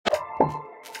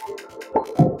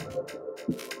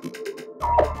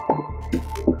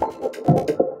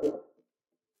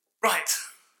Right,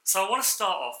 so I want to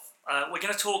start off,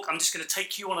 I'm just going to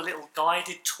take you on a little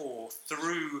guided tour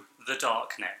through the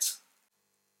darknet.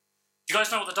 Do you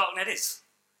guys know what the darknet is?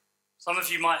 Some of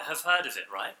you might have heard of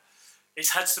it, right?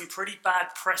 It's had some pretty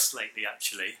bad press lately,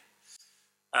 actually,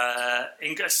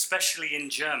 especially in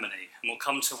Germany, and we'll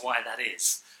come to why that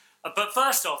is. But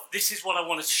first off, this is what I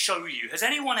want to show you. Has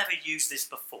anyone ever used this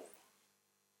before?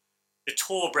 The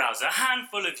Tor browser. A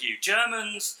handful of you.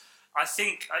 Germans, I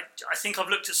think I've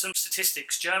looked at some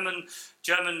statistics. German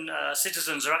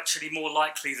citizens are actually more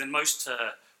likely than most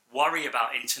to worry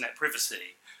about internet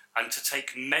privacy and to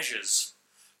take measures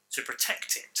to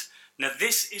protect it. Now,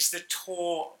 this is the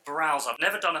Tor browser. I've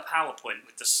never done a PowerPoint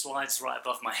with the slides right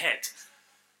above my head.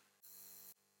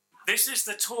 This is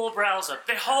the Tor browser.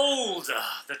 Behold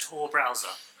the Tor browser.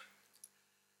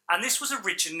 And this was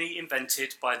originally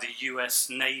invented by the US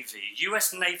Navy,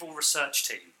 US Naval Research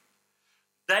Team.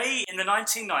 They, in the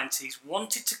 1990s,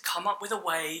 wanted to come up with a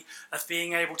way of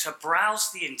being able to browse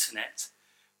the internet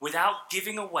without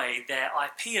giving away their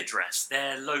IP address,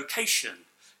 their location.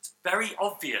 It's very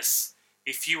obvious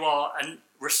if you are a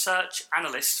research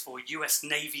analyst for US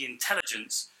Navy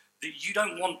intelligence that you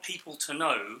don't want people to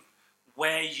know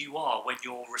where you are when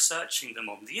you're researching them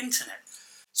on the internet.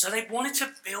 So they wanted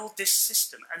to build this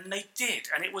system, and they did,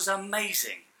 and it was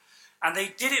amazing. And they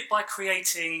did it by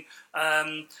creating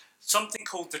something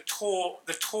called the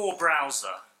Tor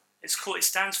browser. It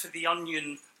stands for the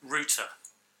Onion Router.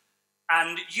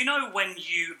 And you know, when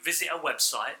you visit a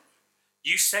website,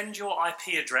 you send your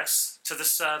IP address to the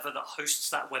server that hosts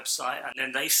that website, and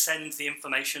then they send the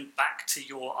information back to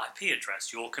your IP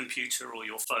address, your computer or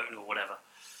your phone or whatever.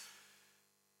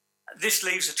 This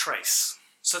leaves a trace.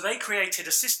 So they created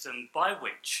a system by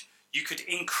which you could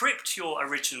encrypt your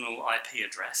original IP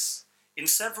address in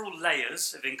several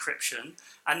layers of encryption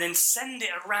and then send it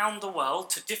around the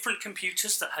world to different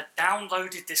computers that had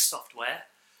downloaded this software,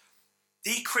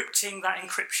 decrypting that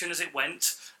encryption as it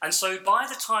went. And so by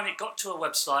the time it got to a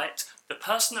website, the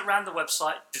person that ran the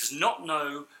website does not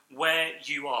know where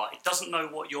you are. It doesn't know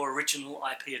what your original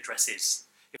IP address is.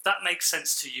 If that makes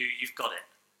sense to you, you've got it.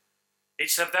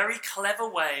 It's a very clever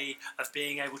way of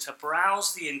being able to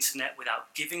browse the internet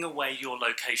without giving away your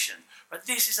location. But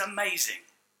this is amazing,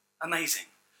 amazing.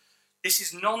 This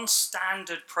is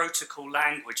non-standard protocol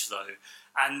language, though,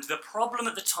 and the problem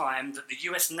at the time that the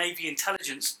US Navy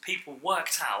intelligence people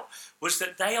worked out was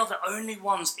that they are the only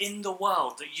ones in the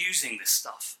world that are using this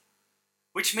stuff,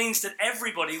 which means that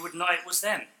everybody would know it was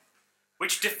them,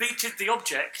 which defeated the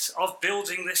object of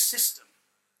building this system.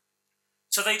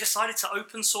 So they decided to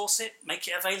open source it, make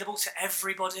it available to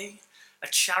everybody. A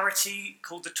charity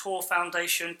called the Tor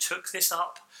Foundation took this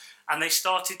up, and they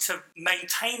started to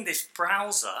maintain this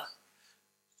browser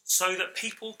so that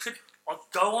people could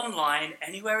go online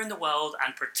anywhere in the world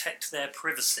and protect their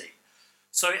privacy.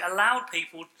 So it allowed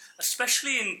people,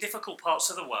 especially in difficult parts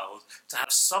of the world, to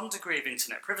have some degree of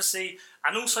internet privacy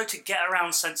and also to get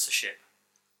around censorship.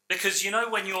 Because you know,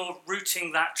 when you're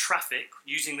routing that traffic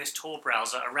using this Tor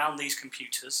browser around these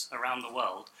computers around the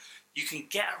world, you can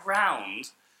get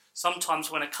around, sometimes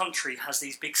when a country has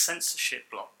these big censorship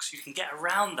blocks, you can get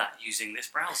around that using this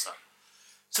browser.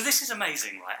 So this is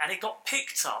amazing, right? And it got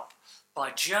picked up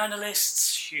by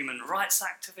journalists, human rights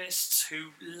activists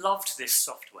who loved this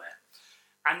software.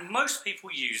 And most people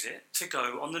use it to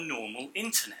go on the normal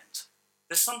internet.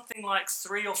 There's something like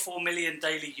 3 or 4 million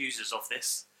daily users of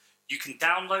this. You can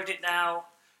download it now,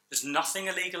 there's nothing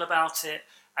illegal about it,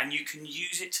 and you can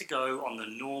use it to go on the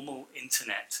normal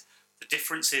internet. The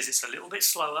difference is it's a little bit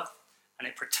slower and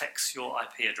it protects your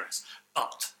IP address.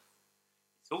 But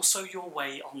it's also your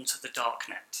way onto the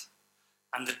darknet.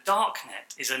 And the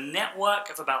darknet is a network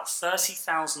of about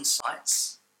 30,000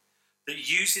 sites that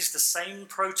uses the same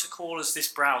protocol as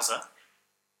this browser,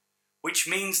 which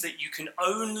means that you can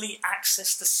only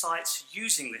access the sites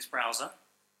using this browser,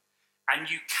 and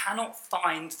you cannot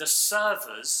find the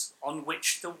servers on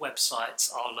which the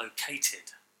websites are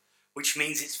located, which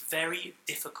means it's very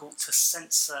difficult to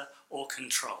censor or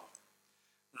control.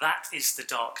 That is the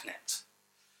darknet.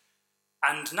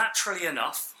 And naturally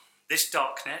enough, this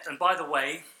darknet, and by the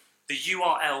way, the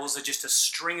URLs are just a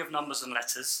string of numbers and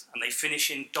letters, and they finish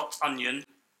in .onion,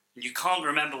 and you can't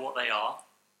remember what they are.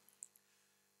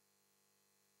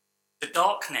 The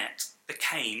darknet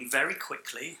became very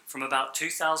quickly, from about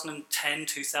 2010,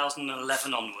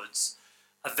 2011 onwards,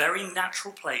 a very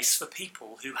natural place for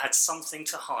people who had something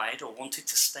to hide or wanted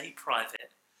to stay private.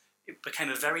 It became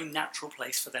a very natural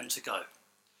place for them to go.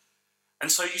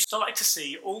 And so you started to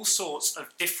see all sorts of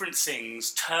different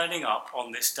things turning up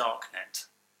on this darknet,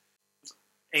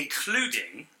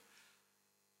 including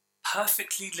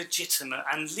perfectly legitimate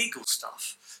and legal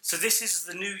stuff. So this is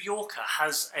the New Yorker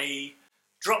has a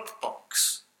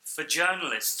Dropbox for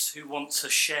journalists who want to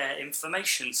share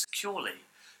information securely.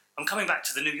 I'm coming back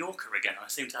to the New Yorker again. I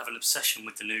seem to have an obsession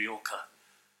with the New Yorker.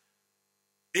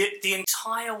 The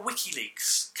entire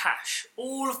WikiLeaks cache,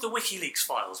 all of the WikiLeaks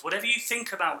files, whatever you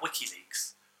think about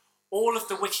WikiLeaks, all of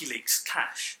the WikiLeaks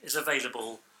cache is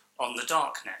available on the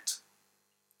darknet.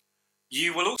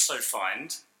 You will also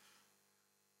find,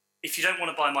 if you don't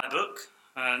want to buy my book,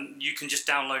 you can just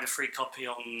download a free copy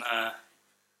on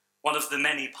one of the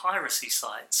many piracy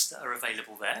sites that are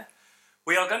available there.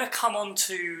 We are going to come on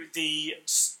to the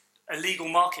illegal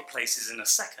marketplaces in a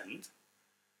second,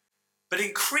 but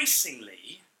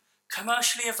increasingly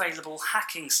commercially available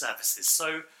hacking services.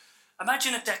 So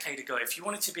imagine a decade ago, if you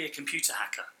wanted to be a computer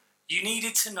hacker, you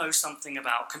needed to know something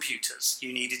about computers.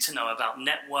 You needed to know about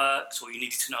networks, or you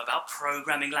needed to know about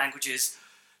programming languages.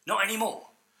 Not anymore.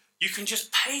 You can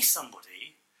just pay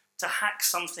somebody to hack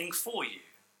something for you.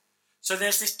 So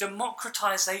there's this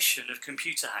democratization of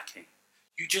computer hacking.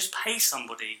 You just pay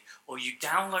somebody, or you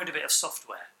download a bit of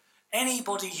software.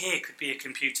 Anybody here could be a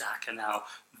computer hacker now,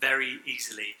 very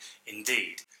easily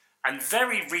indeed. And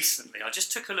very recently, I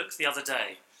just took a look the other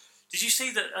day. Did you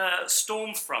see that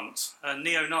Stormfront,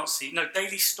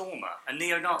 Daily Stormer, a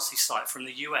neo-Nazi site from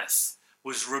the US,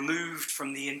 was removed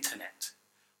from the internet?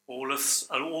 All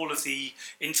of the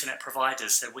internet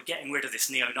providers said, we're getting rid of this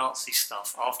neo-Nazi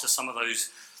stuff after some of those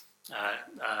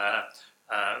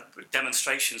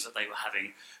demonstrations that they were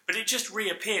having. But it just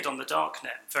reappeared on the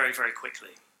darknet very, very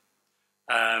quickly.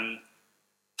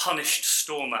 Punished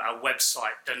Stormer, a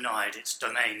website denied its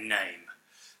domain name.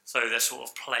 So they're sort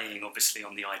of playing, obviously,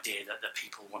 on the idea that the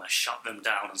people want to shut them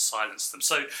down and silence them.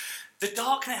 So the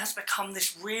darknet has become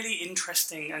this really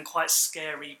interesting and quite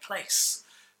scary place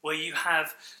where you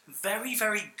have very,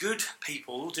 very good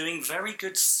people doing very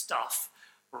good stuff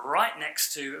right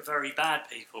next to very bad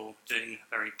people doing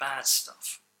very bad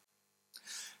stuff.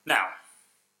 Now,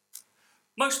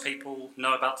 most people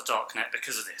know about the darknet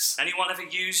because of this. Anyone ever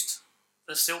used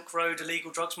the Silk Road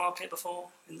illegal drugs market before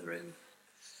in the room?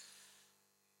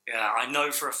 Yeah, I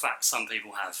know for a fact some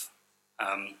people have,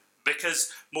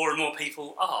 because more and more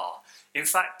people are. In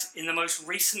fact, in the most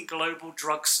recent global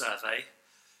drug survey,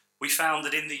 we found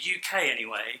that in the UK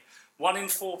anyway, 1 in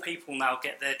 4 people now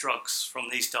get their drugs from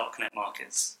these darknet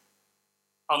markets.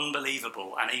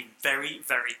 Unbelievable, and a very,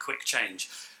 very quick change.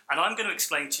 And I'm going to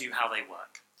explain to you how they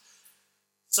work.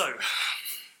 So,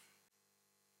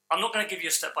 I'm not going to give you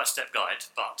a step-by-step guide,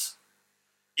 but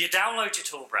you download your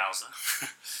Tor browser.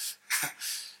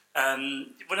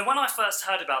 When I first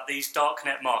heard about these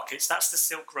darknet markets, that's the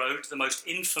Silk Road, the most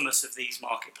infamous of these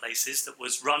marketplaces, that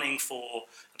was running for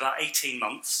about 18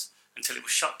 months until it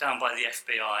was shut down by the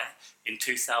FBI in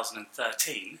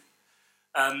 2013.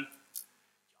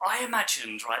 I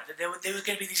imagined, right, that there were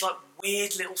going to be these like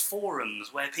weird little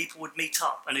forums where people would meet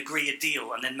up and agree a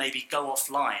deal and then maybe go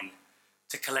offline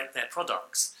to collect their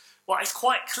products. Well, it's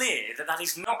quite clear that that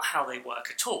is not how they work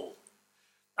at all.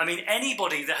 I mean,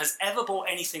 anybody that has ever bought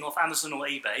anything off Amazon or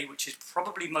eBay, which is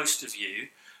probably most of you,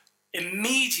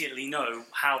 immediately know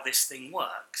how this thing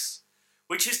works.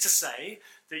 Which is to say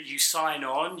that you sign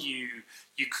on, you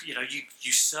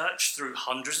search through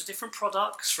hundreds of different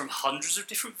products from hundreds of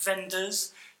different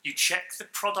vendors. You check the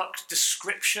product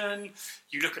description.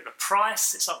 You look at the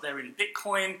price. It's up there in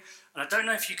Bitcoin. And I don't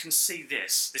know if you can see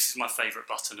this. This is my favourite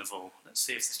button of all. Let's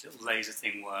see if this little laser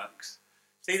thing works.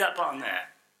 See that button there?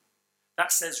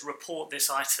 That says report this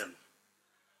item.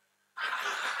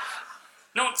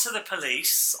 Not to the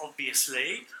police,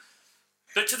 obviously,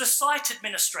 but to the site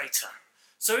administrator.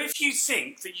 So if you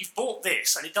think that you've bought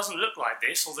this and it doesn't look like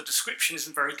this, or the description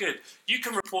isn't very good, you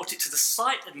can report it to the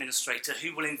site administrator,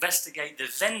 who will investigate the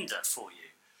vendor for you.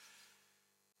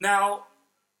 Now,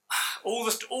 all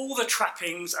the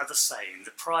trappings are the same.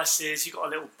 The prices, you've got a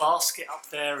little basket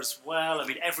up there as well. I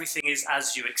mean, everything is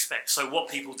as you expect. So what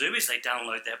people do is they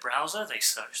download their browser, they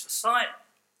search the site,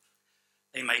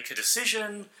 they make a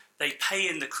decision, they pay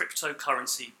in the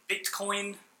cryptocurrency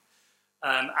Bitcoin,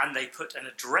 and they put an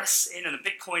address in, and a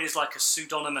Bitcoin is like a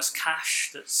pseudonymous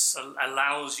cache that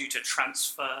allows you to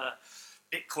transfer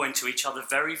Bitcoin to each other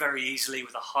very, very easily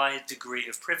with a high degree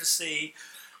of privacy.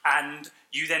 And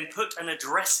you then put an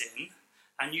address in,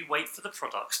 and you wait for the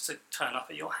products to turn up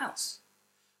at your house.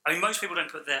 I mean, most people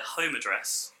don't put their home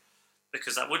address,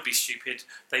 because that would be stupid.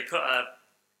 They put a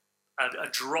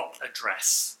drop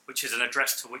address, which is an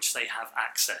address to which they have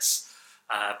access,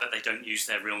 but they don't use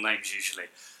their real names usually.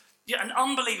 Yeah, and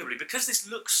unbelievably, because this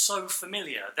looks so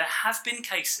familiar, there have been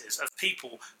cases of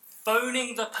people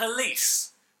phoning the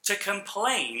police to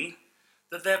complain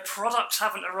that their products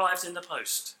haven't arrived in the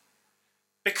post.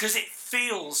 Because it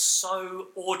feels so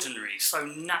ordinary, so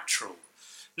natural.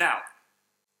 Now,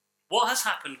 what has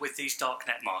happened with these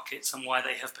darknet markets and why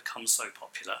they have become so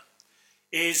popular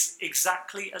is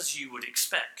exactly as you would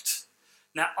expect.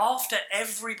 Now, after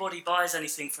everybody buys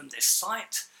anything from this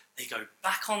site, they go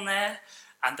back on there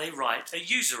and they write a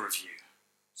user review.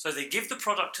 So they give the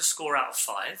product a score out of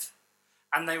 5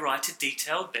 and they write a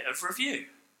detailed bit of review.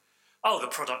 Oh, the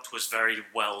product was very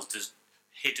well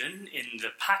hidden in the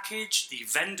package, the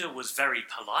vendor was very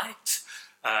polite,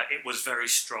 it was very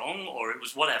strong, or it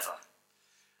was whatever.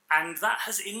 And that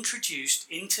has introduced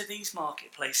into these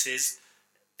marketplaces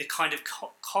the kind of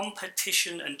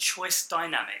competition and choice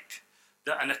dynamic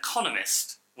that an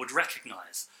economist would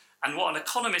recognise. And what an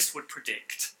economist would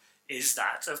predict is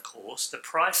that, of course, the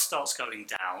price starts going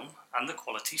down and the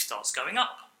quality starts going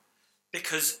up,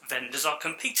 because vendors are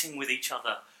competing with each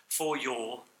other for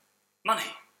your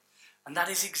money. And that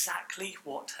is exactly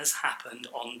what has happened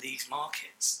on these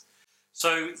markets.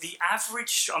 So the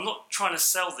average, I'm not trying to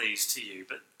sell these to you,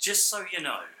 but just so you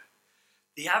know,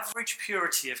 the average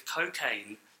purity of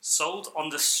cocaine sold on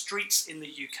the streets in the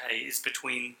UK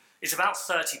is about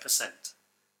 30%,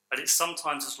 but it's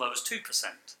sometimes as low as 2%.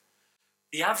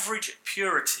 The average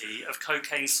purity of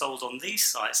cocaine sold on these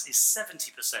sites is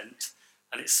 70%,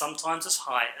 and it's sometimes as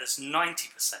high as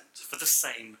 90% for the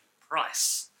same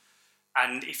price.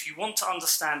 And if you want to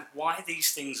understand why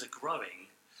these things are growing,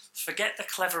 forget the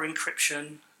clever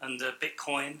encryption and the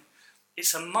Bitcoin.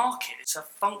 It's a market, it's a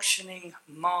functioning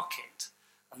market.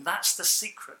 And that's the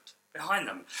secret behind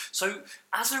them. So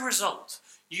as a result,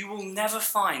 you will never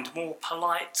find more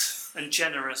polite and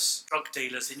generous drug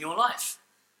dealers in your life.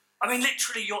 I mean,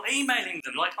 literally, you're emailing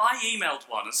them. Like, I emailed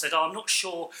one and said, oh, I'm not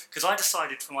sure, because I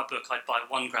decided for my book I'd buy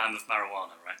 1 gram of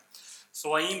marijuana, right?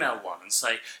 So I email one and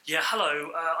say, yeah,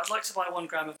 hello, I'd like to buy 1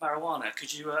 gram of marijuana.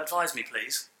 Could you advise me,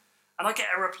 please? And I get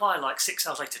a reply like 6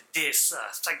 hours later, dear sir,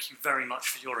 thank you very much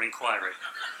for your inquiry.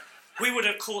 We would,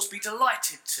 of course, be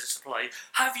delighted to supply.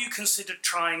 Have you considered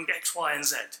trying X, Y, and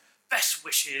Z? Best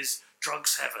wishes,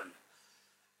 drugs heaven.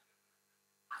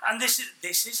 And this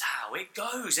is how it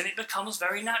goes, and it becomes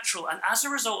very natural. And as a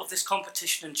result of this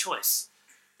competition and choice,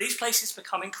 these places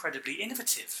become incredibly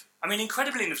innovative. I mean,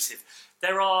 incredibly innovative.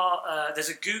 There's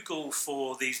a Google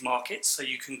for these markets, so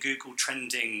you can Google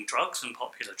trending drugs and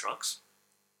popular drugs.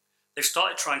 They've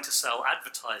started trying to sell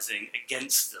advertising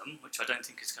against them, which I don't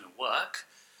think is going to work.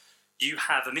 You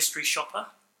have a mystery shopper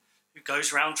who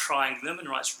goes around trying them and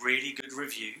writes really good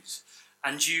reviews.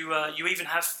 And you even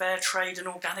have fair trade and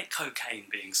organic cocaine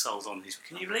being sold on these.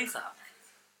 Can you believe that?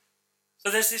 So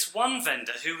there's this one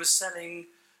vendor who was selling.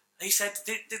 He said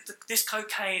this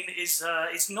cocaine is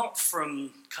not from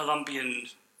Colombian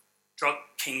drug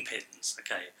kingpins.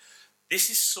 Okay, this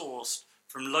is sourced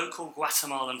from local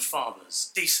Guatemalan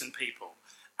farmers, decent people,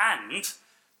 and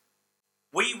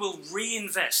we will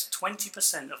reinvest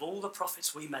 20% of all the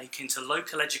profits we make into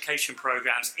local education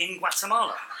programs in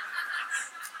Guatemala.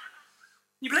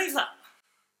 You believe that?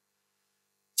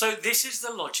 So this is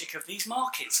the logic of these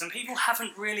markets, and people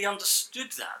haven't really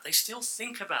understood that. They still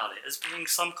think about it as being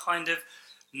some kind of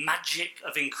magic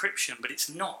of encryption, but it's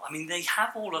not. I mean, they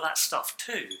have all of that stuff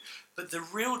too, but the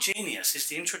real genius is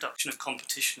the introduction of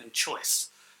competition and choice.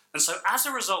 And so as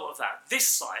a result of that, this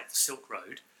site, the Silk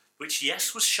Road, which,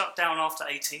 yes, was shut down after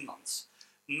 18 months,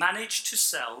 managed to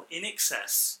sell in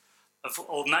excess of,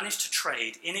 or managed to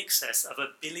trade in excess of $1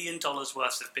 billion worth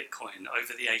of Bitcoin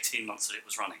over the 18 months that it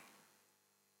was running.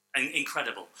 And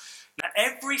incredible. Now,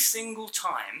 every single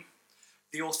time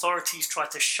the authorities try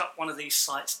to shut one of these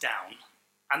sites down,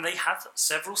 and they have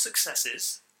several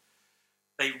successes,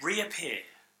 they reappear.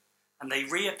 And they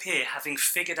reappear having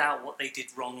figured out what they did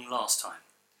wrong last time.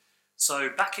 So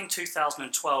back in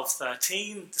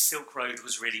 2012-13, the Silk Road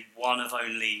was really one of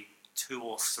only 2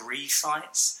 or 3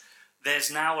 sites. There's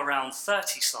now around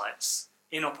 30 sites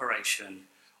in operation,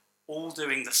 all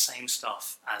doing the same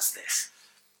stuff as this.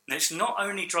 And it's not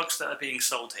only drugs that are being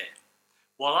sold here.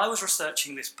 While I was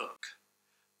researching this book,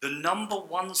 the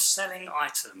 #1 selling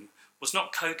item was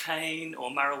not cocaine or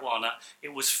marijuana,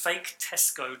 it was fake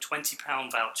Tesco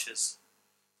 £20 vouchers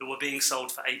that were being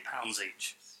sold for £8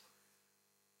 each.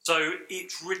 So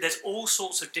there's all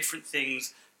sorts of different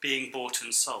things being bought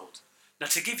and sold. Now,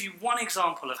 to give you one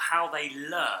example of how they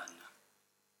learn,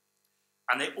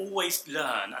 and they always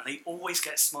learn and they always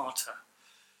get smarter,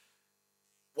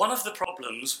 one of the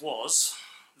problems was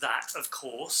that, of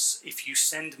course, if you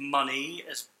send money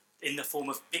as in the form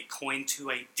of Bitcoin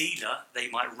to a dealer, they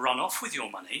might run off with your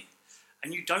money,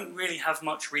 and you don't really have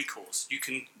much recourse. You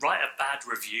can write a bad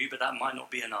review, but that might not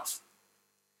be enough.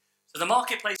 So the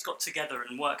marketplace got together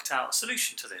and worked out a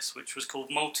solution to this, which was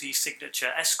called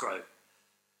multi-signature escrow,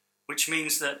 which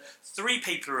means that 3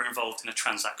 people are involved in a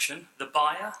transaction: the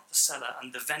buyer, the seller,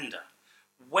 and the vendor.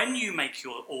 When you make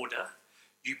your order,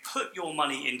 you put your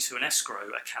money into an escrow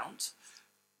account.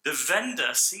 The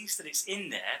vendor sees that it's in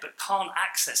there but can't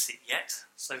access it yet,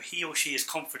 so he or she is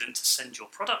confident to send your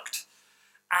product.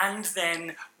 And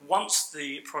then once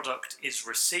the product is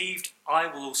received, I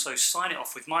will also sign it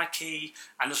off with my key,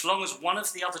 and as long as one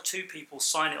of the other 2 people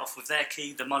sign it off with their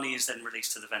key, the money is then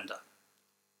released to the vendor.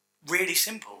 Really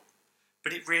simple,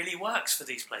 but it really works for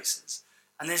these places.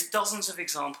 And there's dozens of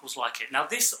examples like it. Now,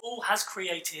 this all has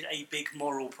created a big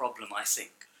moral problem, I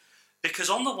think, because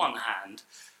on the one hand,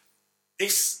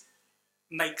 this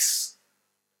makes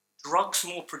drugs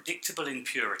more predictable in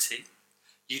purity.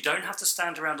 You don't have to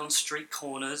stand around on street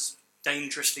corners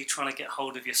dangerously trying to get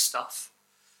hold of your stuff.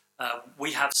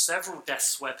 We have several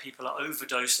deaths where people are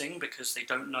overdosing because they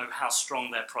don't know how strong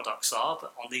their products are,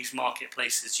 but on these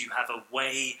marketplaces you have a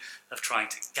way of trying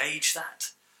to gauge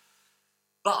that.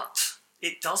 But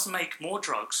it does make more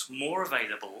drugs more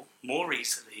available more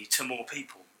easily to more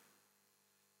people.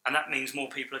 And that means more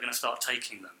people are going to start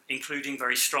taking them, including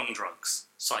very strong drugs,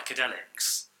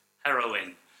 psychedelics,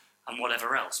 heroin, and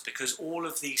whatever else, because all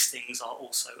of these things are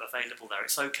also available there.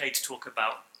 It's okay to talk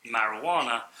about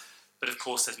marijuana, but of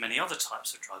course there's many other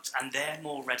types of drugs, and they're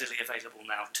more readily available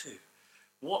now too.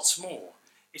 What's more,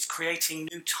 it's creating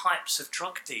new types of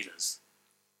drug dealers,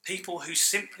 people who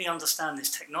simply understand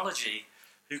this technology,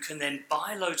 who can then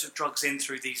buy loads of drugs in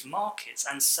through these markets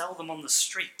and sell them on the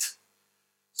street.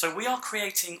 So we are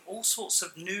creating all sorts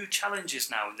of new challenges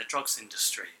now in the drugs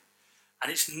industry,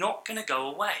 and it's not going to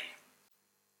go away.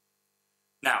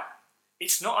 Now,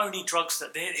 it's not only drugs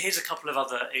that... Here's a couple of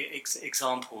other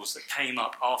examples that came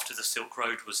up after the Silk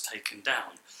Road was taken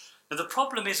down. Now, the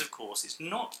problem is, of course, it's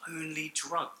not only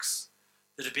drugs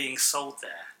that are being sold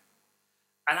there.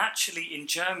 And actually, in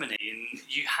Germany,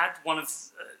 you had one of...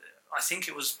 I think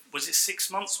it was it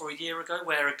 6 months or a year ago,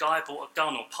 where a guy bought a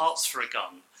gun or parts for a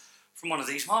gun from one of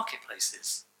these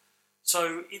marketplaces.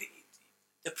 So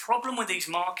the problem with these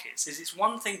markets is it's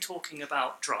one thing talking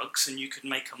about drugs, and you could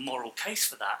make a moral case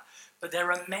for that, but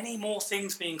there are many more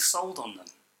things being sold on them,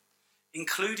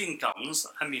 including guns,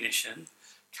 ammunition,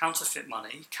 counterfeit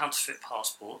money, counterfeit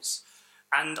passports,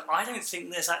 and I don't think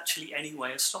there's actually any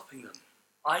way of stopping them.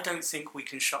 I don't think we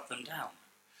can shut them down.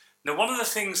 Now, one of the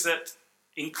things that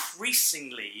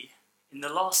increasingly, in the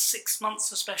last 6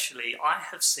 months especially, I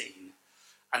have seen,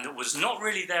 and that was not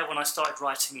really there when I started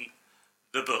writing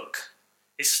the book,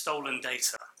 is stolen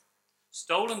data.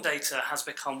 Stolen data has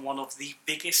become one of the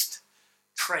biggest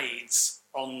trades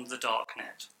on the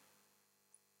darknet.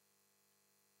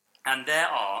 And there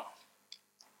are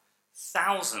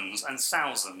thousands and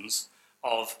thousands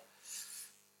of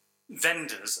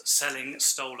vendors selling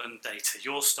stolen data,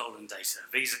 your stolen data,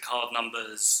 Visa card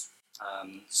numbers,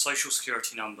 social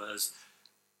security numbers,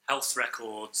 health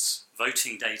records,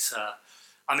 voting data.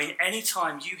 I mean,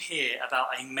 anytime you hear about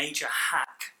a major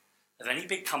hack of any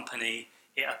big company,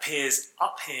 it appears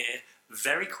up here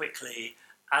very quickly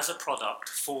as a product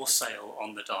for sale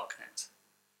on the darknet.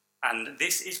 And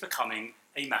this is becoming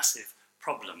a massive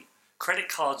problem. Credit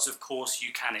cards, of course,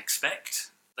 you can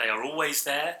expect. They are always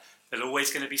there. They're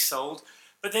always going to be sold.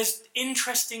 But there's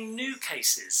interesting new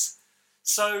cases.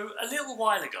 So a little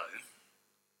while ago,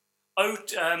 it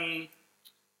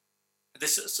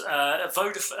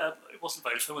wasn't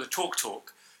Vodafone, it was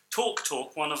TalkTalk.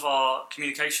 TalkTalk, one of our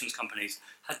communications companies,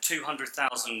 had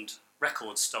 200,000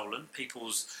 records stolen,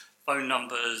 people's phone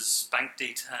numbers, bank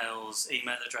details,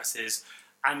 email addresses,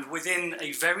 and within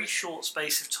a very short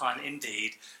space of time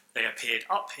indeed, they appeared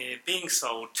up here being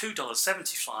sold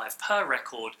 $2.75 per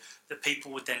record that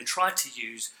people would then try to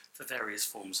use for various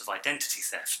forms of identity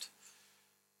theft.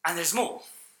 And there's more.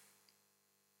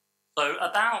 So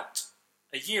about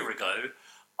a year ago,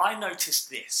 I noticed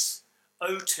this.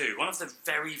 O2, one of the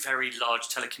very, very large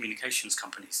telecommunications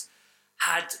companies,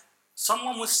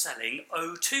 someone was selling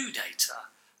O2 data.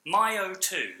 My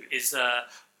O2 is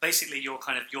basically your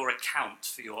account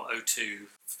for your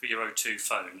O2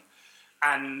 phone.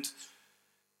 And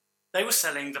they were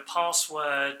selling the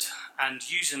password and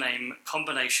username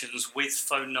combinations with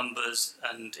phone numbers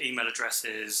and email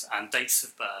addresses and dates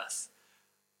of birth.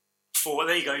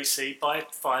 There you go, you see, buy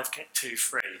 5, get 2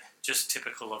 free. Just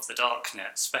typical of the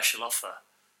darknet, special offer.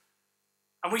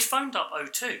 And we phoned up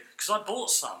O2, because I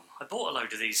bought a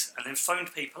load of these, and then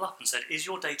phoned people up and said, is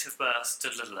your date of birth,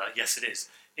 yes it is.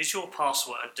 is your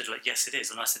password? Like, yes, it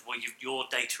is. And I said, well, your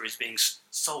data is being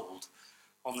sold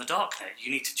on the darknet.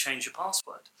 You need to change your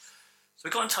password. So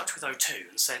we got in touch with O2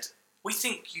 and said, we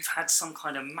think you've had some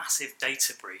kind of massive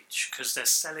data breach because they're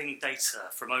selling data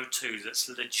from O2 that's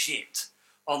legit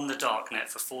on the darknet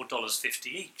for $4.50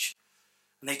 each.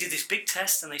 And they did this big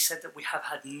test and they said that we have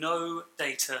had no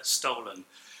data stolen.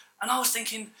 And I was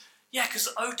thinking, yeah, because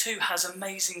O2 has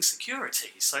amazing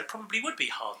security, so it probably would be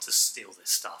hard to steal this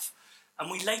stuff. And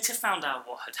we later found out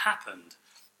what had happened.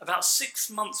 About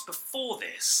 6 months before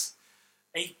this,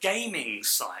 a gaming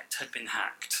site had been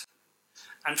hacked,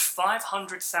 and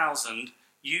 500,000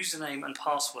 username and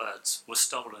passwords were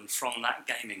stolen from that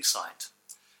gaming site.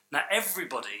 Now,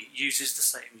 everybody uses the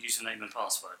same username and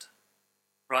password,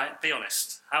 right? Be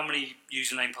honest. How many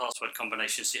username password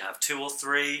combinations do you have? 2 or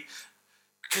 3?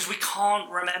 Because we can't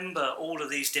remember all of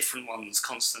these different ones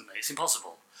constantly. It's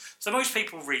impossible. So most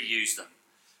people reuse them.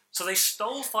 So they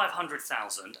stole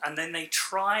 500,000 and then they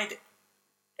tried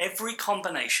every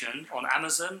combination on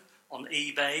Amazon, on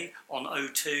eBay, on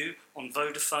O2, on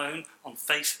Vodafone, on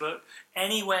Facebook,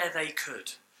 anywhere they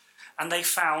could. And they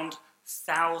found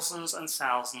thousands and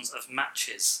thousands of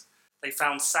matches. They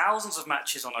found thousands of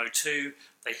matches on O2,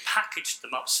 they packaged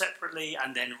them up separately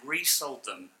and then resold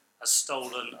them as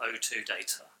stolen O2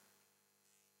 data.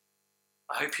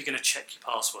 I hope you're going to check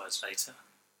your passwords later,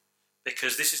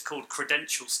 because this is called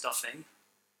credential stuffing,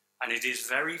 and it is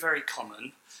very, very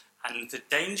common, and the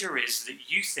danger is that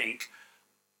you think,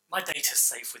 my data's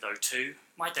safe with O2,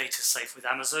 my data's safe with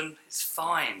Amazon, it's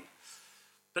fine.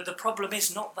 But the problem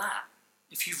is not that.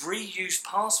 If you've reused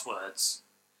passwords,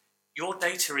 your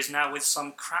data is now with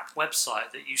some crap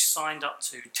website that you signed up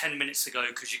to 10 minutes ago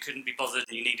because you couldn't be bothered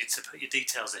and you needed to put your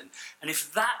details in. And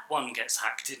if that one gets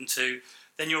hacked into,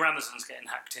 then your Amazon's getting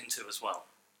hacked into as well.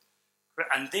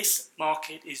 And this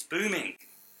market is booming.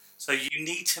 So you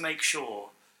need to make sure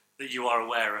that you are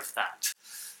aware of that.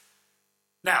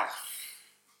 Now,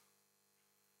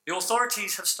 the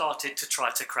authorities have started to try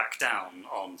to crack down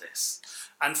on this.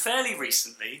 And fairly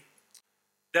recently,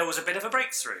 there was a bit of a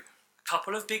breakthrough. A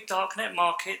couple of big darknet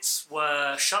markets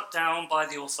were shut down by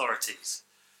the authorities.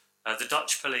 The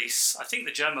Dutch police, I think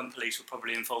the German police were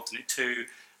probably involved in it too,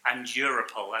 and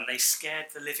Europol, and they scared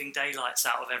the living daylights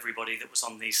out of everybody that was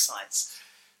on these sites.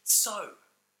 So,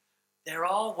 there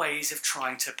are ways of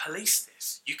trying to police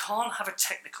this. You can't have a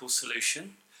technical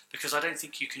solution, because I don't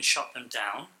think you can shut them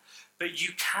down, but you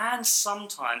can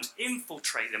sometimes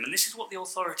infiltrate them, and this is what the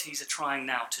authorities are trying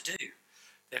now to do.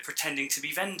 They're pretending to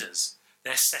be vendors.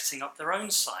 They're setting up their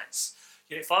own sites.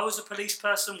 You know, if I was a police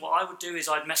person, what I would do is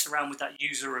I'd mess around with that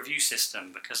user review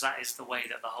system, because that is the way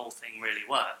that the whole thing really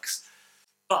works.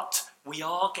 But we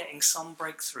are getting some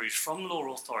breakthroughs from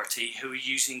law authority who are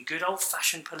using good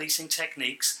old-fashioned policing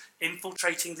techniques,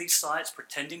 infiltrating these sites,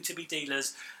 pretending to be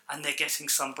dealers, and they're getting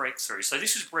some breakthroughs. So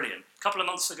this is brilliant. A couple of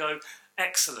months ago,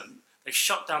 excellent. They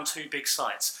shut down 2 big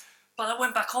sites. But I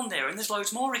went back on there and there's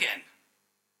loads more again.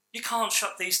 You can't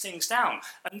shut these things down.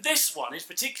 And this one is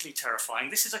particularly terrifying.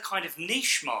 This is a kind of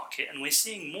niche market, and we're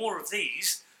seeing more of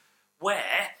these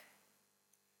where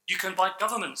you can buy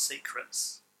government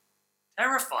secrets.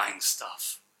 Terrifying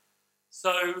stuff.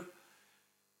 So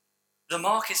the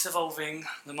market's evolving,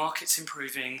 the market's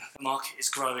improving, the market is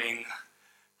growing,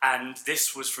 and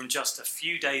this was from just a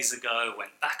few days ago.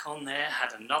 Went back on there,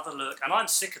 had another look, and I'm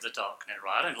sick of the darknet,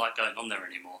 right? I don't like going on there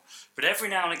anymore. But every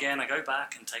now and again I go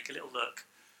back and take a little look.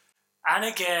 And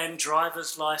again,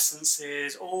 driver's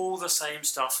licenses, all the same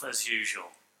stuff as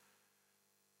usual.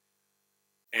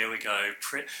 Here we go.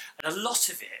 And a lot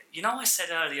of it, you know, I said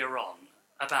earlier on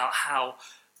about how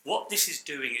what this is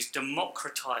doing is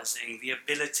democratizing the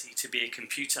ability to be a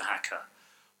computer hacker.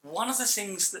 One of the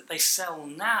things that they sell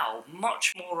now,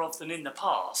 much more of than in the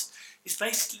past, is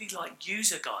basically like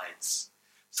user guides.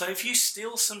 So if you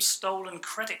steal some stolen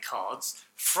credit cards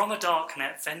from a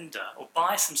darknet vendor, or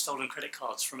buy some stolen credit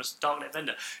cards from a darknet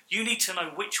vendor, you need to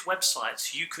know which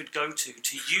websites you could go to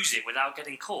use it without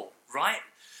getting caught, right?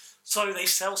 So they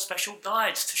sell special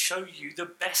guides to show you the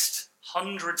best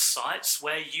 100 sites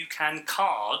where you can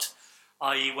card,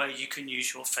 i.e. where you can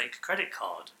use your fake credit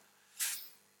card.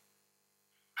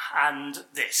 And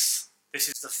this is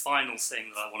the final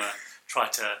thing that I want to try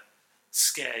to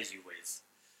scare you with.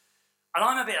 And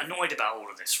I'm a bit annoyed about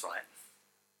all of this, right?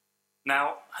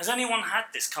 Now, has anyone had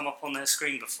this come up on their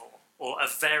screen before? Or a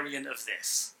variant of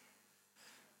this?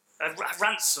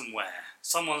 Ransomware.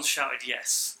 Someone's shouted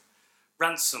yes.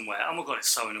 Ransomware. Oh my god, it's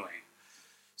so annoying.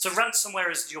 So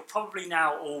ransomware is, you're probably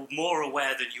now all more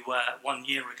aware than you were 1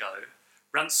 year ago.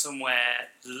 ransomware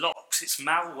locks, it's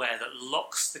malware that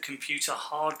locks the computer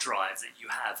hard drive that you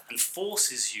have and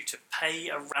forces you to pay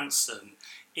a ransom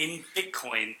in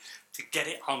Bitcoin to get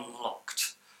it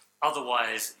unlocked.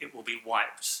 Otherwise, it will be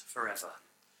wiped forever.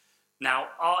 Now,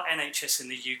 our NHS in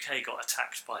the UK got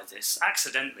attacked by this.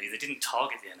 Accidentally, they didn't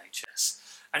target the NHS.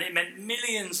 And it meant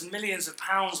millions and millions of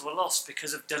pounds were lost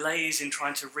because of delays in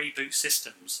trying to reboot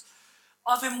systems.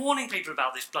 I've been warning people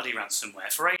about this bloody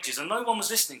ransomware for ages, and no one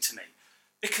was listening to me,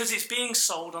 because it's being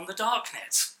sold on the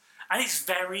darknet. And it's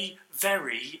very,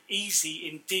 very easy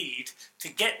indeed to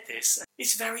get this.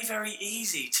 It's very, very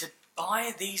easy to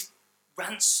buy these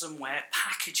ransomware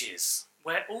packages,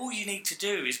 where all you need to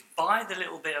do is buy the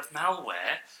little bit of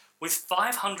malware with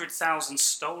 500,000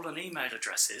 stolen email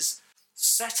addresses,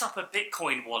 set up a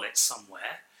Bitcoin wallet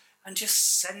somewhere, and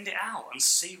just send it out and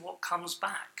see what comes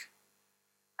back.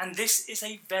 And this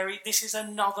is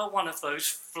another one of those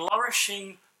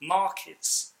flourishing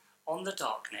markets on the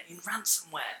darknet in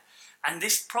ransomware. And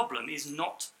this problem is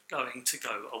not going to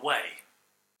go away.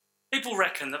 People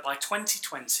reckon that by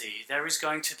 2020 there is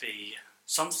going to be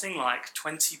something like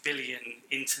 20 billion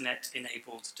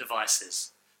internet-enabled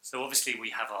devices. So obviously we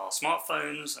have our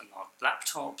smartphones and our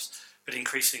laptops, but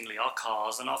increasingly our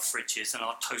cars and our fridges and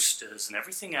our toasters and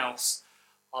everything else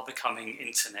are becoming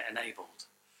internet-enabled.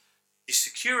 The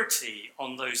security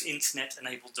on those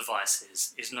internet-enabled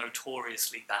devices is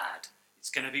notoriously bad. It's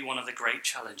going to be one of the great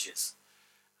challenges.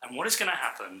 And what is going to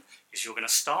happen is you're going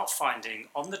to start finding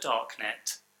on the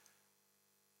darknet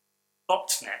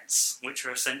botnets, which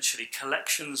are essentially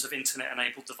collections of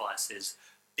internet-enabled devices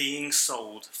being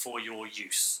sold for your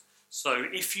use. So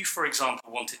if you, for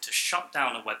example, wanted to shut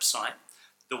down a website,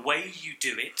 the way you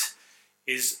do it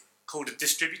is called a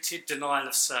distributed denial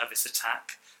of service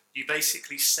attack. You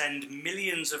basically send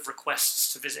millions of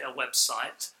requests to visit a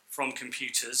website from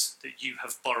computers that you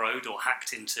have borrowed or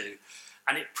hacked into,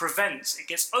 and it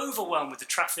gets overwhelmed with the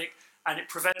traffic, and it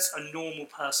prevents a normal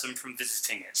person from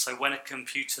visiting it. So when a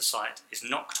computer site is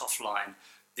knocked offline,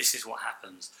 this is what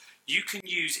happens. You can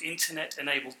use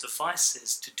internet-enabled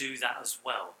devices to do that as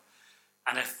well.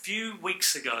 And a few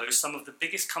weeks ago, some of the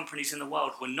biggest companies in the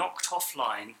world were knocked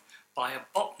offline by a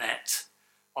botnet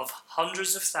of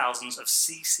hundreds of thousands of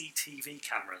CCTV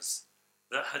cameras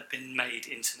that had been made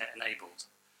internet-enabled.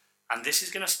 And this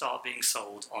is going to start being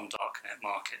sold on darknet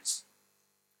markets.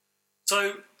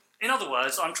 So, in other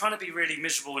words, I'm trying to be really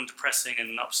miserable and depressing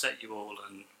and upset you all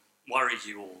and worry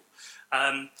you all.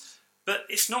 But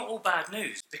it's not all bad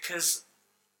news, because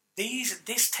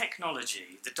this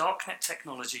technology, the darknet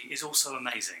technology, is also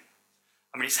amazing.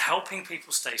 I mean, it's helping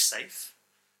people stay safe.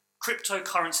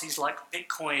 Cryptocurrencies like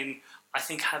Bitcoin, I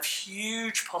think, have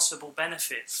huge possible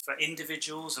benefits for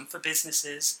individuals and for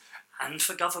businesses and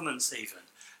for governments even.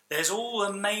 There's all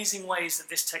amazing ways that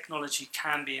this technology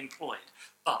can be employed,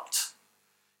 but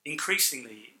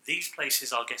increasingly these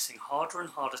places are getting harder and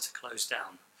harder to close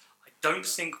down. I don't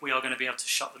think we are going to be able to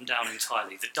shut them down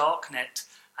entirely. The darknet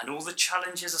and all the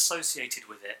challenges associated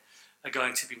with it are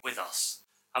going to be with us.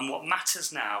 And what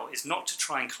matters now is not to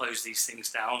try and close these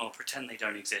things down or pretend they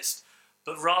don't exist,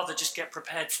 but rather just get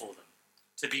prepared for them,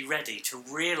 to be ready, to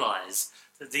realise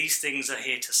that these things are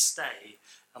here to stay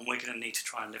and we're going to need to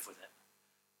try and live with it.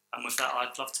 And with that,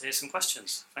 I'd love to hear some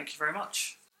questions. Thank you very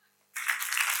much.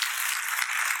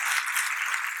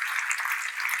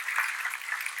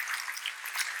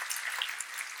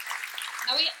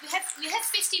 Now we have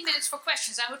 15 minutes for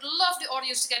questions. I would love the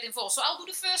audience to get involved. So I'll do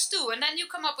the first two, and then you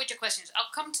come up with your questions.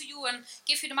 I'll come to you and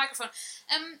give you the microphone.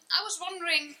 I was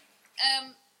wondering,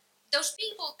 those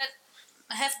people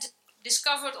that have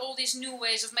discovered all these new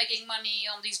ways of making money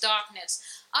on these dark nets,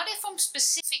 are they from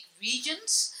specific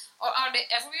regions, or are they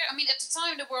everywhere? I mean, at the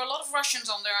time there were a lot of Russians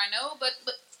on there, I know, but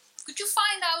could you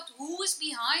find out who is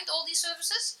behind all these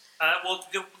services? Well,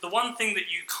 the one thing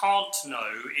that you can't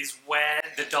know is where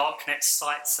the darknet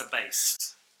sites are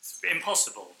based. It's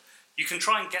impossible. You can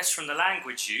try and guess from the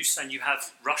language use, and you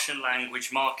have Russian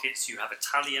language markets, you have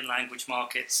Italian language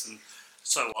markets, and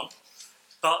so on.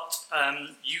 But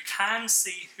you can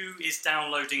see who is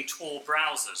downloading Tor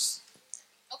browsers.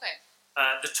 Okay.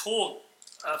 The Tor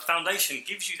Foundation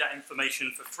gives you that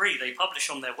information for free. They publish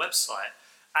on their website.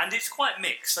 And it's quite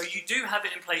mixed, so you do have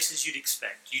it in places you'd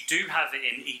expect. You do have it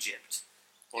in Egypt,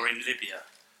 or in Libya,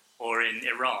 or in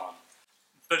Iran.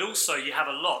 But also you have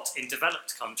a lot in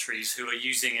developed countries who are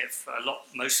using it for a lot,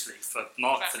 mostly for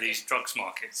these drugs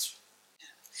markets.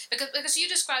 Yeah. Because you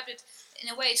described it, in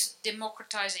a way it's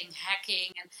democratizing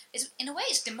hacking, and in a way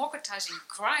it's democratizing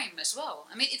crime as well.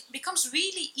 I mean, it becomes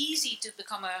really easy to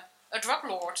become a drug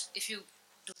lord if you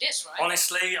do this, right?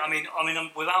 Honestly, I mean,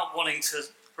 without wanting to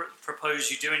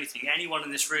propose you do anything, anyone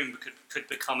in this room could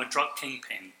become a drug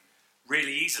kingpin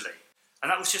really easily.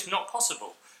 And that was just not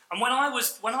possible. And when I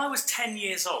was 10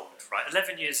 years old, right,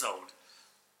 11 years old,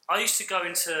 I used to go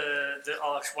into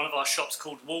one of our shops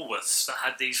called Woolworths that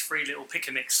had these free little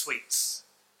pick-a-mix sweets.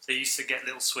 So you used to get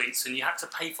little sweets and you had to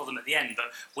pay for them at the end, but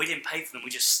we didn't pay for them, we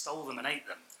just stole them and ate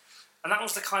them. And that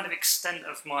was the kind of extent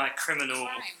of my criminal...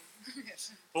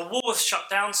 Well, Woolworths shut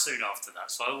down soon after that,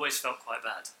 so I always felt quite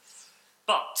bad.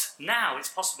 But now it's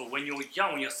possible when you're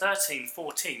young, when you're 13,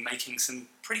 14, making some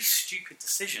pretty stupid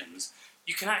decisions,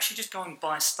 you can actually just go and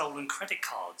buy stolen credit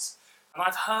cards. And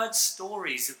I've heard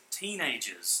stories of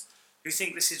teenagers who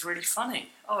think this is really funny.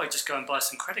 Oh, I just go and buy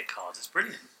some credit cards, it's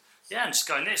brilliant. Yeah, and just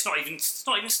go in there, it's not even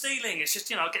stealing, it's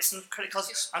just, I'll get some credit cards.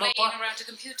 Just and playing I'll buy... around the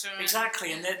computer.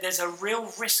 Exactly, and there's a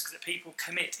real risk that people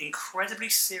commit incredibly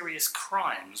serious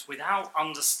crimes without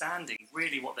understanding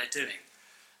really what they're doing.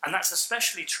 And that's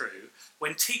especially true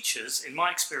when teachers, in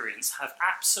my experience, have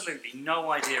absolutely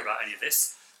no idea about any of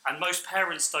this, and most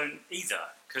parents don't either,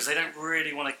 because they don't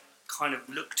really want to kind of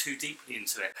look too deeply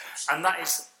into it. And that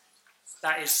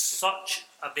is such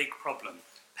a big problem.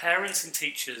 Parents and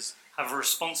teachers have a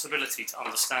responsibility to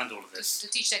understand all of this. To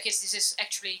teach their kids this is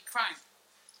actually crime.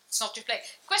 It's not to play.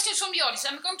 Questions from the audience.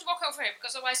 I'm going to walk over here,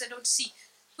 because otherwise I don't see.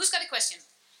 Who's got a question?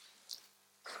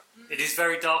 It is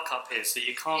very dark up here, so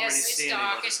you can't really see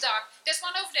anybody. Yes, it's dark. There's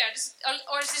one over there.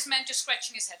 Or is this man just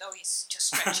scratching his head? Oh, he's just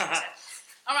scratching his head.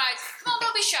 All right. Come on,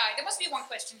 don't be shy. There must be one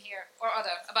question here or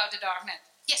other about the darknet.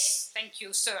 Yes, thank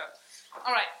you, sir.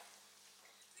 All right.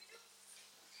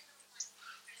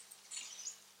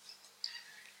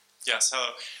 Yes,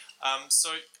 hello.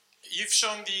 So you've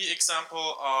shown the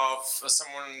example of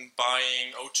someone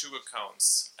buying O2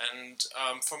 accounts, and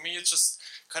for me it's just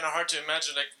kind of hard to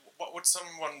imagine, like, what would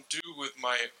someone do with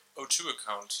my O2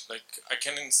 account? Like, I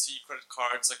can see credit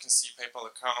cards, I can see PayPal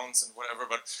accounts and whatever,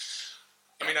 but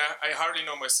I mean, I hardly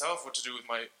know myself what to do with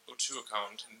my O2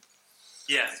 account.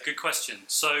 Yeah, good question.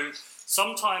 So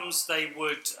sometimes they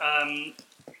would,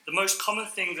 the most common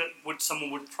thing that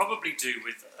someone would probably do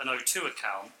with an O2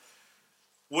 account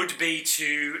would be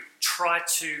to try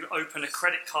to open a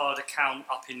credit card account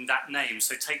up in that name.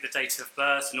 So take the date of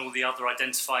birth and all the other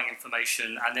identifying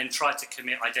information and then try to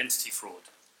commit identity fraud.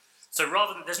 So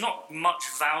rather than, there's not much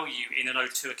value in an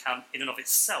O2 account in and of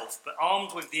itself, but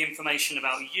armed with the information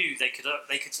about you, they could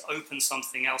open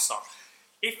something else up.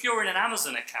 If you're in an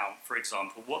Amazon account, for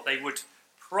example, what they would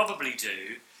probably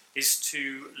do is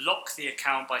to lock the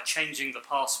account by changing the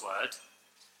password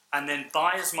and then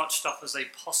buy as much stuff as they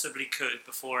possibly could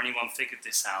before anyone figured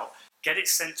this out, get it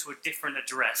sent to a different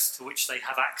address to which they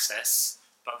have access,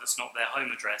 but that's not their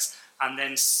home address, and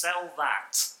then sell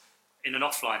that in an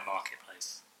offline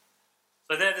marketplace.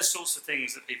 So they're the sorts of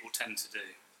things that people tend to do.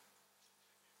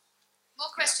 More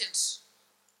questions?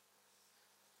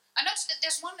 I noticed that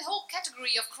there's one whole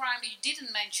category of crime that you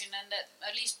didn't mention, and that,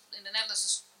 at least in the Netherlands,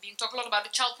 is being talked a lot about,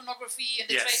 the child pornography and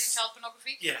the trade in child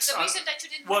pornography. Yes. The reason that you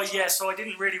didn't well, mention yeah, so I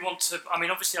didn't really want to, I mean,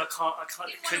 obviously I can't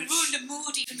you didn't want to ruin the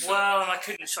mood even further. Well, and I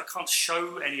can't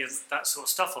show any of that sort of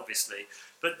stuff, obviously.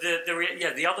 But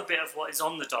the other bit of what is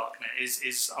on the darknet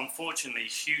is unfortunately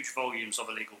huge volumes of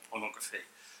illegal pornography.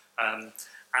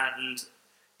 And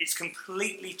it's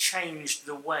completely changed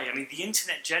the way, I mean, the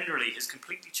internet generally has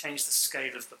completely changed the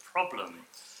scale of the problem.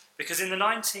 Because in the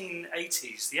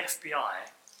 1980s, the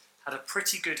FBI had a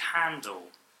pretty good handle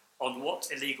on what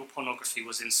illegal pornography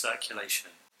was in circulation.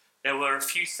 There were a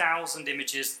few thousand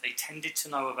images that they tended to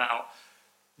know about.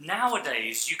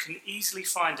 Nowadays, you can easily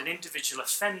find an individual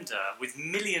offender with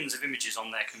millions of images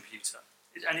on their computer.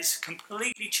 And it's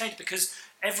completely changed because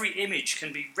every image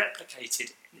can be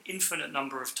replicated an infinite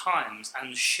number of times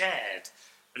and shared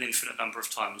an infinite number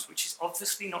of times, which is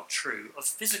obviously not true of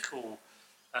physical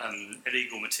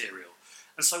illegal material.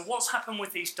 And so what's happened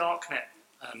with these darknet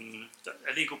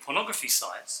illegal pornography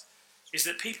sites is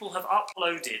that people have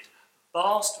uploaded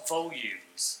vast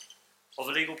volumes of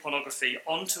illegal pornography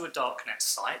onto a darknet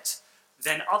site,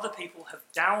 then other people have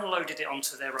downloaded it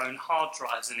onto their own hard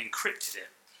drives and encrypted it,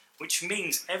 which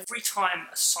means every time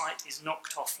a site is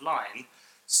knocked offline,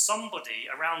 somebody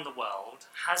around the world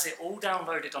has it all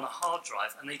downloaded on a hard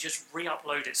drive and they just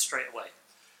re-upload it straight away.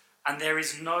 And there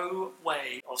is no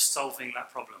way of solving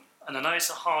that problem. And I know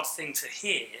it's a hard thing to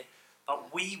hear,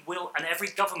 but we will, and every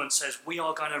government says we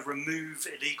are going to remove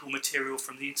illegal material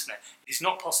from the internet. It is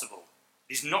not possible.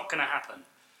 It is not going to happen.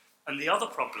 And the other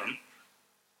problem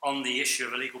on the issue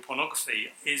of illegal pornography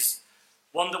is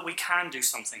one that we can do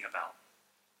something about.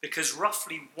 Because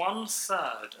roughly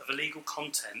 1/3 of illegal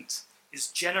content is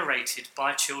generated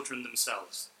by children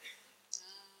themselves.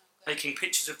 taking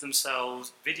pictures of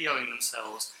themselves, videoing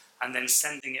themselves, and then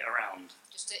sending it around.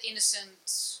 Just the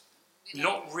innocent,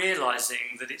 Not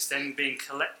realising that it's then being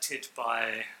collected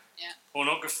by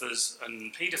pornographers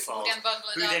and paedophiles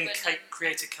who then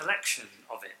create a collection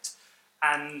of it.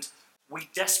 And we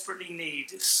desperately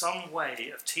need some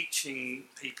way of teaching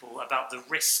people about the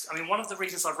risk. I mean, one of the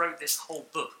reasons I wrote this whole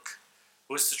book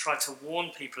was to try to warn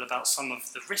people about some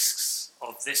of the risks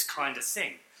of this kind of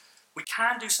thing. We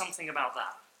can do something about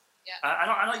that.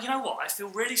 Yeah. And you know what? I feel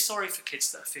really sorry for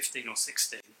kids that are 15 or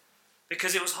 16.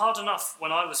 Because it was hard enough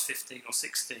when I was 15 or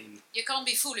 16. You can't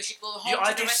be foolish. It will haunt you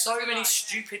I the did rest so of your many life.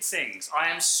 stupid things. I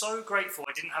am so grateful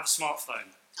I didn't have a smartphone.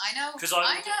 I know. Because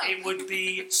it would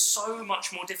be so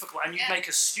much more difficult. And you'd make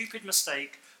a stupid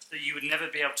mistake that you would never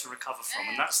be able to recover from.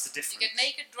 And that's the difference. You get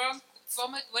naked, drunk,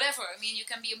 vomit, whatever. I mean, you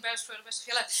can be embarrassed for the rest of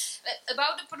your life.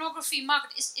 About the pornography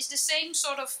market, is the same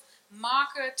sort of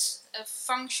market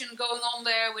function going on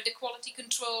there with the quality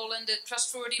control and the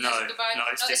trustworthiness of the buyer? No,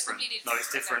 it's different. Completely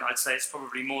It's different. I'd say it's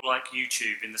probably more like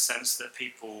YouTube in the sense that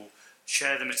people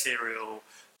share the material.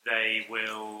 They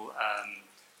will.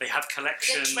 They have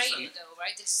collections. They trade it though,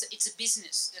 right? It's a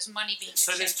business. There's money being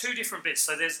exchanged. So there's two different bits.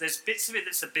 So there's bits of it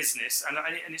that's a business, and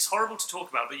it's horrible to talk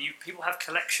about. But people have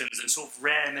collections and sort of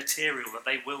rare material that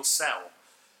they will sell.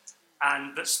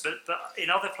 But in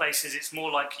other places, it's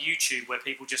more like YouTube, where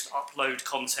people just upload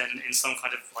content in some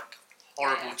kind of like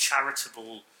horrible,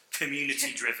 charitable,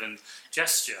 community-driven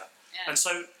gesture. Yeah. And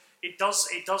so it does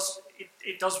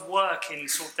work in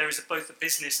sort of, there is both a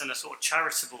business and a sort of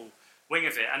charitable wing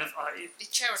of it. And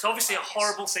it's obviously a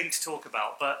horrible thing to talk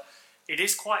about, but it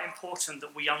is quite important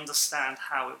that we understand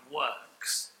how it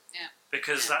works. Yeah.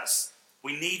 Because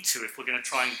we need to, if we're going to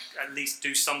try and at least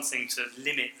do something to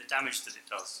limit the damage that it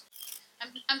does.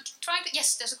 I'm trying to...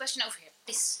 Yes, there's a question over here.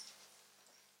 Please.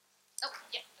 Oh,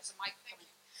 yeah, there's a mic coming.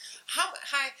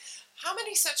 How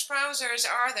many such browsers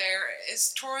are there?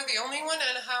 Is Tor the only one?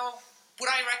 And how would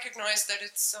I recognize that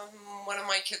it's on one of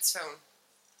my kids' phone?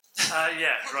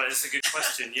 Yeah, right, that's a good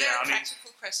question. Yeah, Very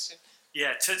practical question.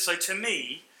 Yeah, so to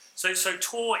me, so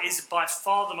Tor is by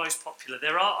far the most popular.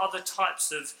 There are other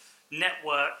types of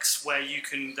networks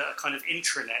that are kind of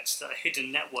intranets, that are hidden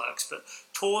networks, but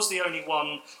Tor's the only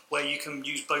one where you can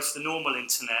use both the normal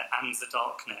internet and the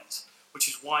darknet, which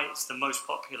is why it's the most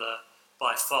popular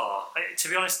by far. To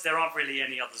be honest, there aren't really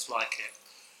any others like it.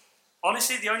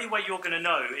 Honestly, the only way you're going to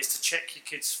know is to check your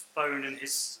kid's phone and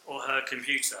his or her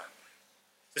computer.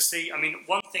 To see, I mean,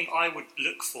 one thing I would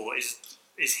look for is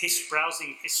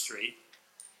browsing history,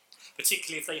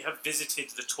 particularly if they have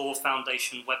visited the Tor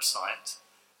Foundation website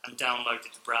and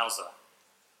downloaded the browser.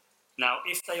 Now,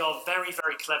 if they are very,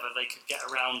 very clever, they could get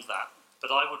around that, but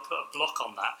I would put a block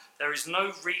on that. There is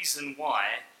no reason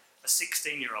why a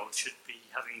 16-year-old should be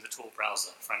having the Tor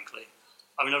browser, frankly.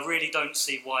 I mean, I really don't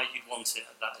see why you'd want it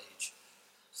at that age.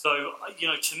 So,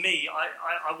 to me,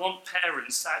 I want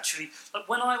parents to actually... Like,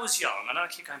 when I was young, and I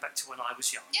keep going back to when I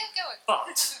was young... Yeah, go on.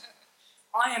 But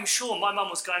I am sure my mum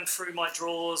was going through my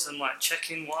drawers and, like,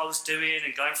 checking what I was doing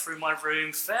and going through my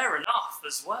room. Fair enough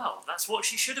as well. That's what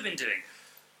she should have been doing.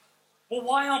 Well,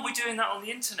 why aren't we doing that on the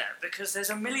internet? Because there's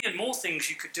a million more things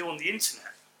you could do on the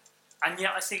internet. And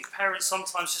yet I think parents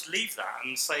sometimes just leave that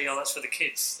and say, oh, that's for the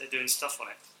kids. They're doing stuff on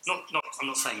it. I'm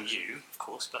not saying you, of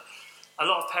course, but a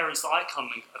lot of parents that I come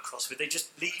across with, they just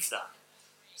leave that.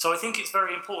 So I think it's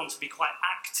very important to be quite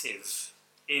active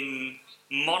in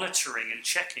monitoring and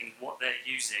checking what they're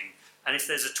using. And if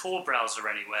there's a Tor browser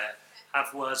anywhere,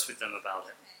 have words with them about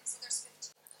it.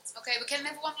 Okay, we can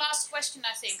have one last question,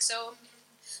 I think. So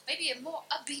maybe a more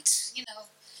upbeat,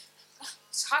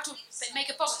 it's hard to make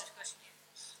a positive question.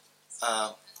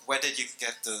 Where did you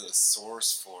get the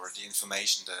source for the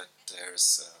information that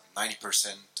there's 90%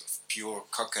 of pure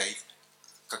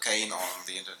cocaine on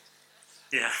the internet?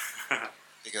 Yeah.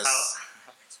 Because...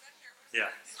 yeah.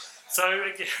 So,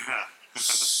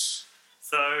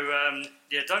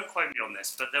 don't quote me on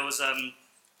this, but there was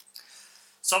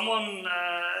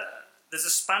there's a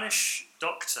Spanish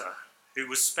doctor who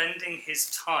was spending his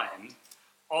time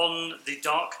on the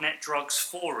darknet drugs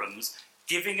forums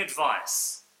giving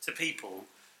advice to people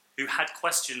who had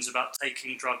questions about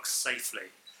taking drugs safely.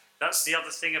 That's the other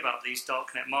thing about these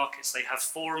darknet markets. They have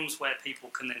forums where people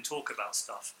can then talk about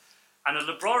stuff. And a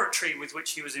laboratory with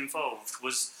which he was involved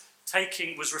was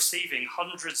receiving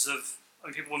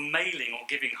people were mailing or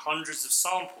giving hundreds of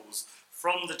samples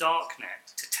from the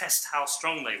darknet to test how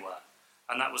strong they were.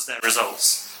 And that was their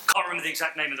results. Can't remember the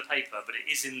exact name of the paper, but it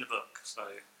is in the book.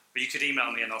 But you could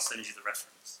email me and I'll send you the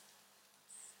reference.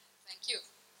 Thank you.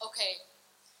 Okay.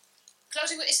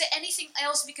 Closing, is there anything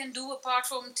else we can do apart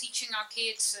from teaching our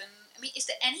kids? Is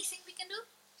there anything we can do?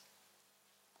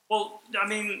 Well, I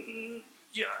mean,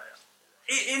 yeah,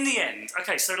 in the end,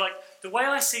 okay, so like the way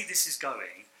I see this is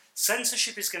going,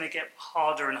 censorship is going to get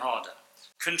harder and harder.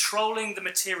 Controlling the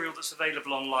material that's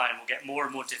available online will get more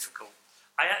and more difficult.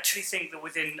 I actually think that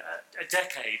within a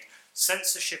decade,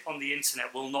 censorship on the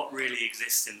internet will not really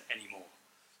exist anymore.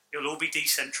 It'll all be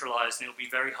decentralized and it'll be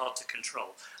very hard to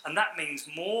control. And that means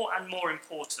more and more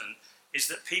important is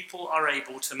that people are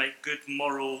able to make good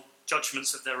moral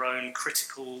judgments of their own,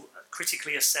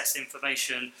 critically assess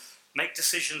information, make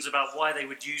decisions about why they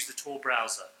would use the Tor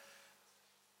browser.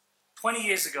 20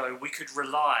 years ago, we could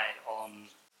rely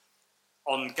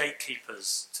on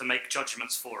gatekeepers to make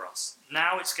judgments for us.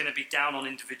 Now it's going to be down on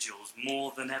individuals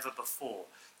more than ever before.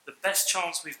 The best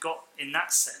chance we've got in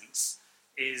that sense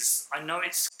is, I know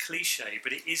it's cliche,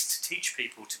 but it is to teach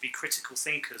people to be critical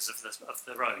thinkers of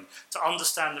their own, to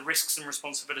understand the risks and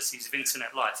responsibilities of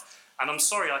internet life. And I'm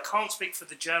sorry, I can't speak for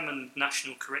the German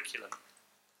national curriculum,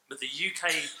 but the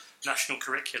UK national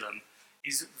curriculum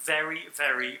is very,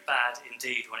 very bad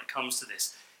indeed when it comes to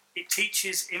this. It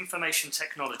teaches information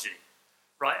technology,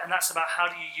 right? And that's about how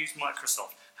do you use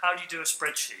Microsoft, how do you do a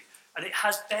spreadsheet, and it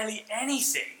has barely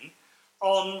anything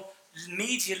on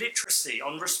media literacy,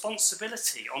 on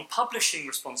responsibility, on publishing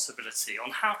responsibility,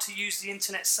 on how to use the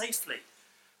internet safely.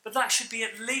 But that should be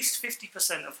at least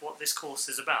 50% of what this course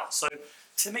is about. So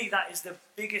to me, that is the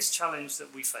biggest challenge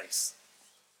that we face.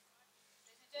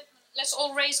 Let's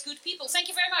all raise good people. Thank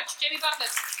you very much, Jamie Bartlett.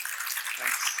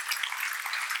 Thanks.